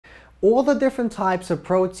all the different types of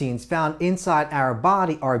proteins found inside our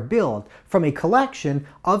body are built from a collection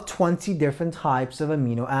of 20 different types of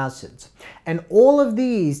amino acids. And all of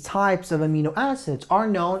these types of amino acids are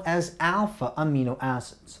known as alpha amino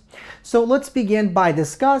acids. So let's begin by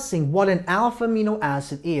discussing what an alpha amino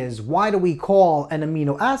acid is. Why do we call an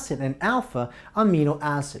amino acid an alpha amino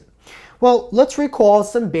acid? Well, let's recall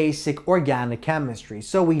some basic organic chemistry.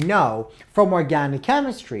 So we know from organic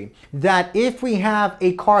chemistry that if we have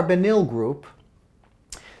a carbonyl group,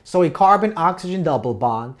 so a carbon-oxygen double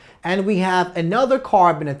bond, and we have another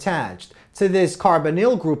carbon attached to this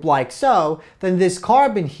carbonyl group like so, then this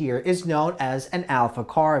carbon here is known as an alpha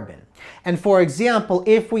carbon. And for example,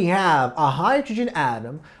 if we have a hydrogen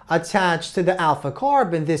atom attached to the alpha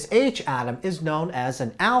carbon, this H atom is known as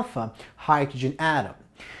an alpha hydrogen atom.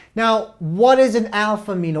 Now, what is an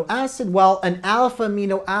alpha amino acid? Well, an alpha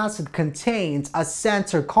amino acid contains a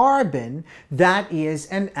center carbon that is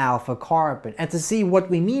an alpha carbon. And to see what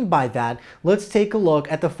we mean by that, let's take a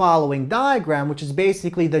look at the following diagram, which is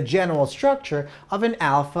basically the general structure of an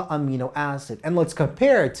alpha amino acid. And let's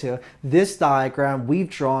compare it to this diagram we've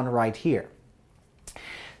drawn right here.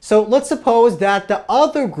 So let's suppose that the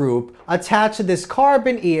other group attached to this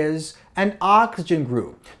carbon is an oxygen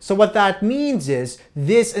group. So what that means is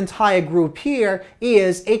this entire group here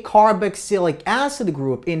is a carboxylic acid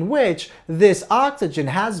group in which this oxygen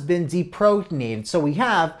has been deprotonated. So we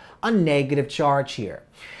have a negative charge here.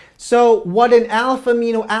 So what an alpha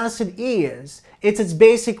amino acid is, it's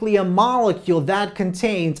basically a molecule that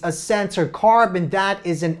contains a center carbon that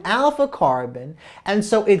is an alpha carbon, and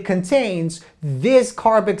so it contains this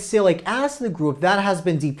carboxylic acid group that has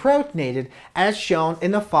been deprotonated as shown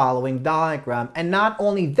in the following diagram. And not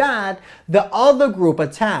only that, the other group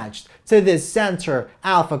attached to this center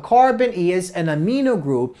alpha carbon is an amino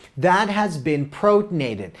group that has been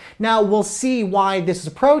protonated. Now we'll see why this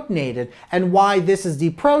is protonated and why this is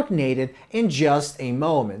deprotonated in just a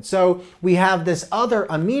moment. So we have this other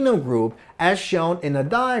amino group as shown in the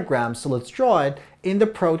diagram. So let's draw it in the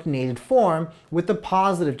protonated form with the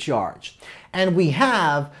positive charge. And we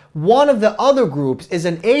have one of the other groups is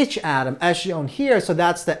an H atom as shown here. So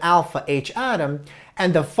that's the alpha H atom.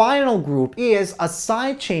 And the final group is a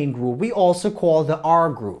side chain group we also call the R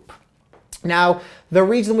group. Now, the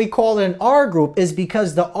reason we call it an R group is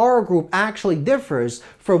because the R group actually differs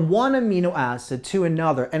from one amino acid to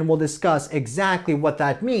another, and we'll discuss exactly what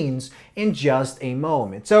that means in just a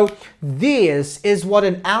moment. So this is what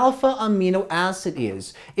an alpha amino acid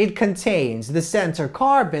is. It contains the center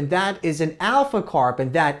carbon that is an alpha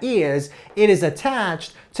carbon, that is, it is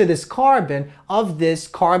attached to this carbon of this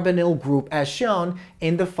carbonyl group as shown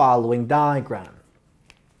in the following diagram.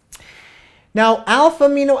 Now, alpha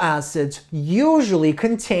amino acids usually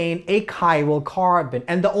contain a chiral carbon,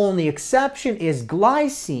 and the only exception is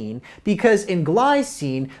glycine, because in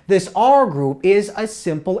glycine, this R group is a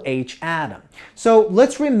simple H atom. So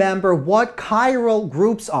let's remember what chiral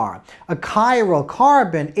groups are. A chiral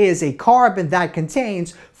carbon is a carbon that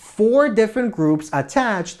contains 4 different groups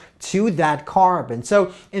attached to that carbon.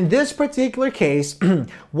 So in this particular case,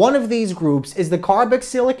 one of these groups is the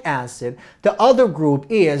carboxylic acid, the other group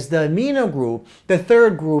is the amino group, the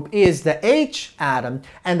third group is the H atom,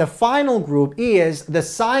 and the final group is the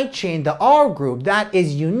side chain, the R group, that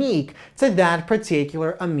is unique to that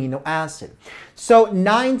particular amino acid. So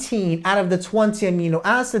 19 out of the 20 amino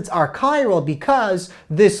acids are chiral because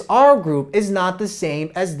this R group is not the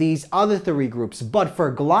same as these other 3 groups. But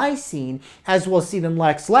for glycine, as we'll see in the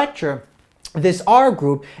next lecture, this R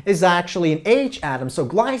group is actually an H atom, so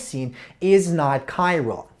glycine is not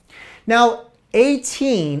chiral. Now,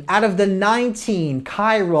 18 out of the 19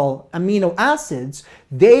 chiral amino acids,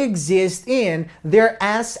 they exist in their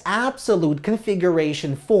S absolute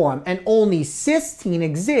configuration form, and only cysteine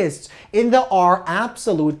exists in the R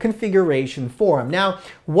absolute configuration form. Now,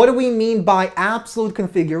 what do we mean by absolute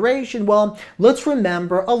configuration? Well, let's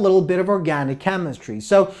remember a little bit of organic chemistry.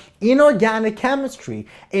 So in organic chemistry,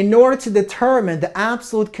 in order to determine the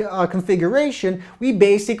absolute configuration, we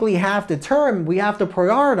basically have to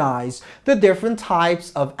prioritize the different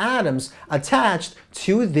types of atoms attached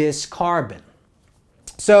to this carbon.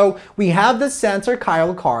 So we have the center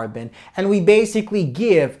chiral carbon, and we basically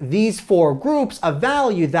give these 4 groups a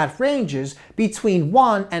value that ranges between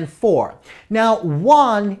 1 and 4. Now,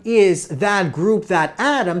 1 is that group, that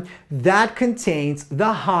atom, that contains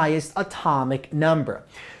the highest atomic number.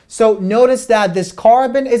 So notice that this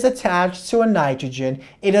carbon is attached to a nitrogen,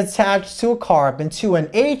 it is attached to a carbon, to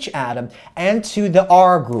an H atom, and to the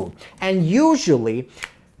R group. And usually,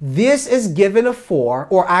 this is given a 4,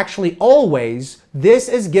 or actually always this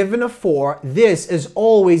is given a 4, this is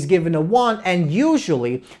always given a 1, and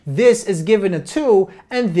usually this is given a 2,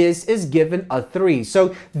 and this is given a 3.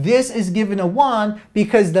 So this is given a 1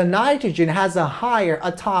 because the nitrogen has a higher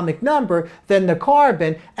atomic number than the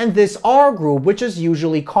carbon, and this R group, which is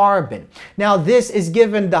usually carbon. Now this is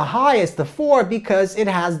given the highest, the 4, because it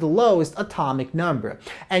has the lowest atomic number.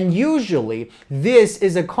 And usually this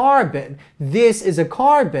is a carbon, this is a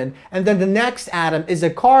carbon, and then the next atom is a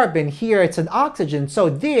carbon. Here it's an oxygen, so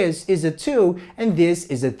this is a 2 and this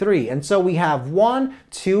is a 3. And so we have 1,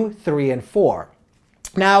 2, 3, and 4.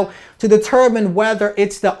 Now, to determine whether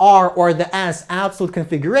it's the R or the S absolute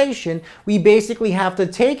configuration, we basically have to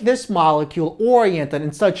take this molecule, orient it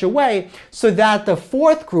in such a way so that the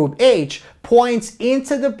fourth group, H, points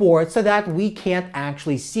into the board so that we can't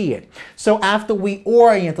actually see it. So after we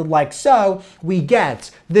orient it like so, we get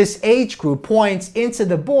this H group points into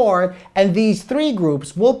the board, and these three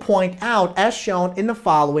groups will point out as shown in the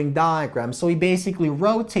following diagram. So we basically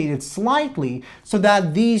rotate it slightly so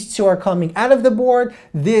that these two are coming out of the board,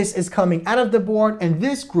 this is coming out of the board, and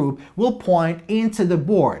this group will point into the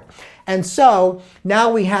board. And so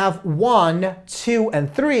now we have 1, 2,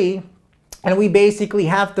 and 3. And we basically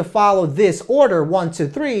have to follow this order, 1, 2,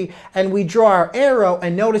 3, and we draw our arrow,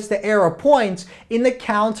 and notice the arrow points in the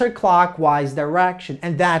counterclockwise direction,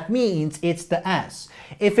 and that means it's the S.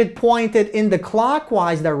 If it pointed in the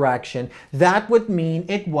clockwise direction, that would mean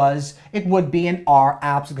it would be an R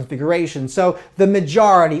absolute configuration. So the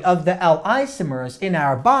majority of the L isomers in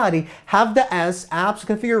our body have the S absolute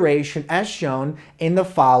configuration as shown in the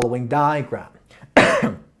following diagram.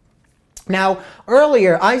 Now,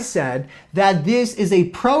 earlier I said that this is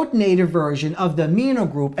a protonated version of the amino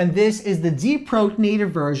group, and this is the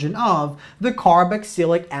deprotonated version of the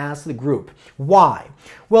carboxylic acid group. Why?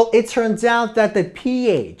 Well, it turns out that the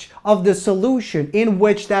pH of the solution in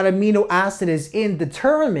which that amino acid is in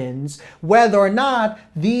determines whether or not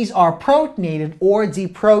these are protonated or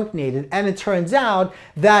deprotonated. And it turns out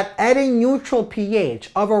that at a neutral pH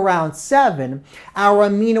of around 7, our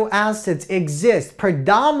amino acids exist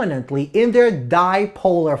predominantly in their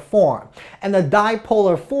dipolar form. And the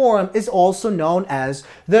dipolar form is also known as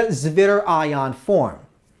the Zwitter ion form.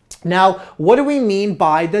 Now, what do we mean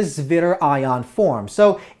by the Zwitter ion form?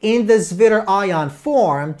 So in the Zwitter ion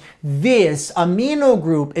form, this amino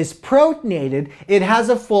group is protonated. It has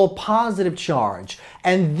a full positive charge.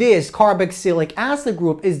 And this carboxylic acid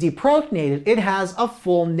group is deprotonated. It has a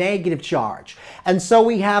full negative charge. And so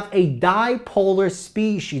we have a dipolar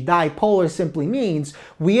species. Dipolar simply means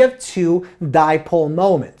we have two dipole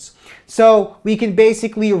moments. So we can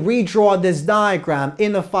basically redraw this diagram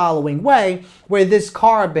in the following way, where this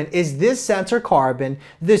carbon is this center carbon,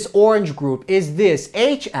 this orange group is this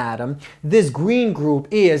H atom, this green group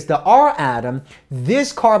is the R atom,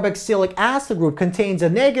 this carboxylic acid group contains a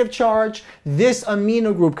negative charge, this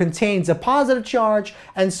amino group contains a positive charge,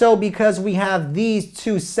 and so because we have these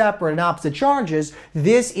two separate and opposite charges,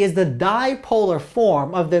 this is the dipolar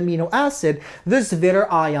form of the amino acid, the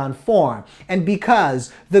Zwitter ion form. And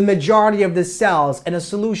because the majority of the cells and the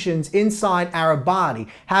solutions inside our body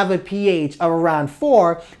have a pH of around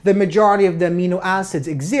 4, the majority of the amino acids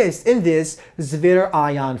exist in this Zwitter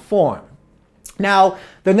ion form. Now,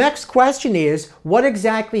 the next question is, what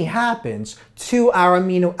exactly happens to our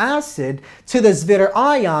amino acid, to the Zwitter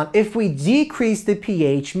ion, if we decrease the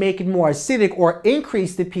pH, make it more acidic, or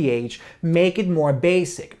increase the pH, make it more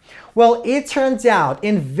basic? Well, it turns out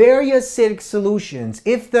in very acidic solutions,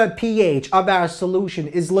 if the pH of our solution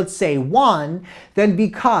is, let's say, 1, then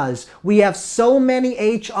because we have so many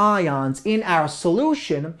H ions in our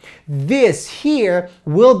solution, this here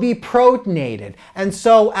will be protonated. And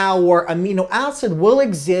so our amino acid will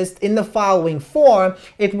exist in the following form.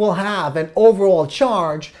 It will have an overall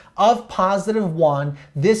charge of +1.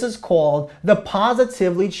 This is called the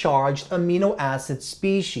positively charged amino acid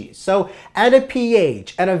species. So at a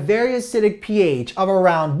pH, at a very acidic pH of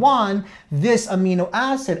around 1, this amino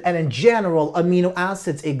acid, and in general amino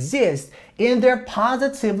acids, exist in their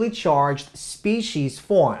positively charged species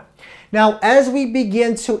form. Now, as we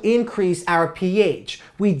begin to increase our pH,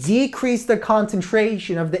 we decrease the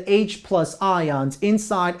concentration of the H+ ions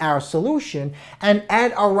inside our solution, and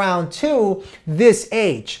at around 2, this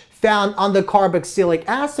H found on the carboxylic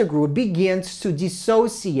acid group begins to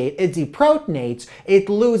dissociate. It deprotonates, it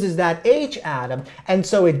loses that H atom, and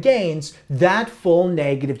so it gains that full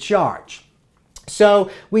negative charge.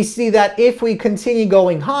 So we see that if we continue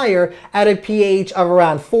going higher at a pH of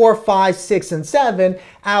around 4, 5, 6, and 7,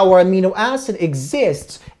 our amino acid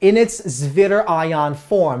exists in its Zwitter ion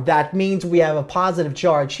form. That means we have a positive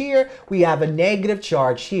charge here, we have a negative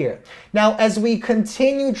charge here. Now, as we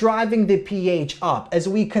continue driving the pH up, as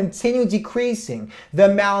we continue decreasing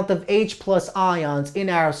the amount of H plus ions in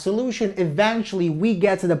our solution, eventually we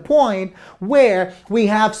get to the point where we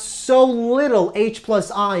have so little H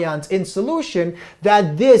plus ions in solution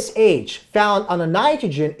that this H found on a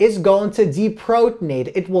nitrogen is going to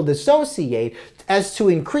deprotonate. It will dissociate as to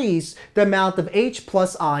increase the amount of H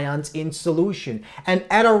plus ions in solution. And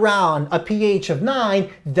at around a pH of 9,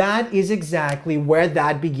 that is exactly where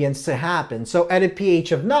that begins to happen. So at a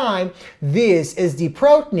pH of 9, this is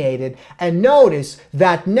deprotonated, and notice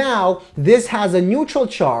that now this has a neutral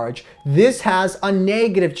charge, this has a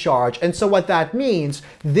negative charge, and so what that means,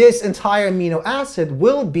 this entire amino acid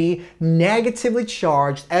will be negatively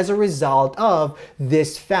charged as a result of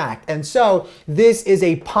this fact. And so this is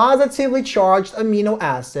a positively charged amino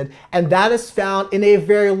acid, and that is found in a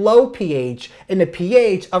very low pH, in a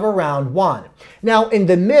pH of around 1. Now in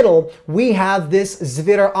the middle, we have this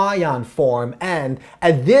Zwitter ion form, and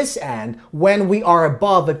at this end, when we are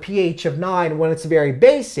above a pH of 9, when it's very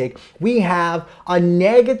basic, we have a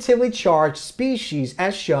negatively charged species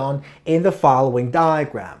as shown in the following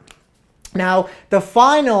diagram. Now, the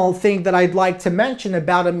final thing that I'd like to mention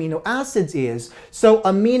about amino acids is, so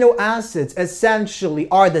amino acids essentially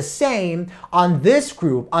are the same on this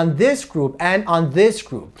group, and on this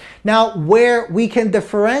group. Now, where we can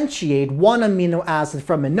differentiate one amino acid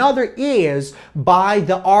from another is by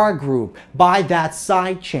the R group, by that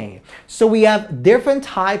side chain. So we have different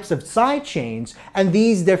types of side chains, and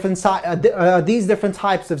these different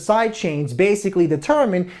types of side chains basically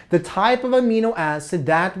determine the type of amino acid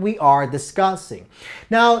that we are discussing.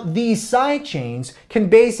 Now, these side chains can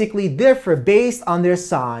basically differ based on their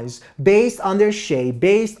size, based on their shape,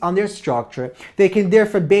 based on their structure. They can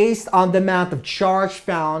differ based on the amount of charge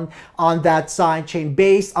found on that side chain,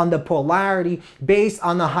 based on the polarity, based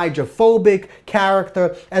on the hydrophobic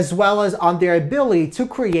character, as well as on their ability to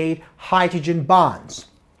create hydrogen bonds.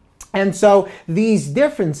 And so these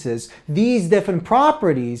differences, these different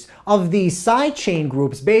properties of these side chain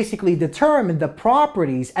groups basically determine the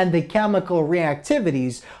properties and the chemical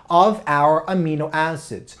reactivities of our amino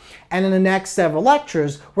acids. And in the next several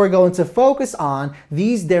lectures, we're going to focus on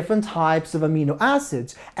these different types of amino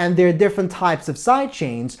acids and their different types of side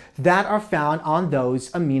chains that are found on those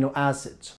amino acids.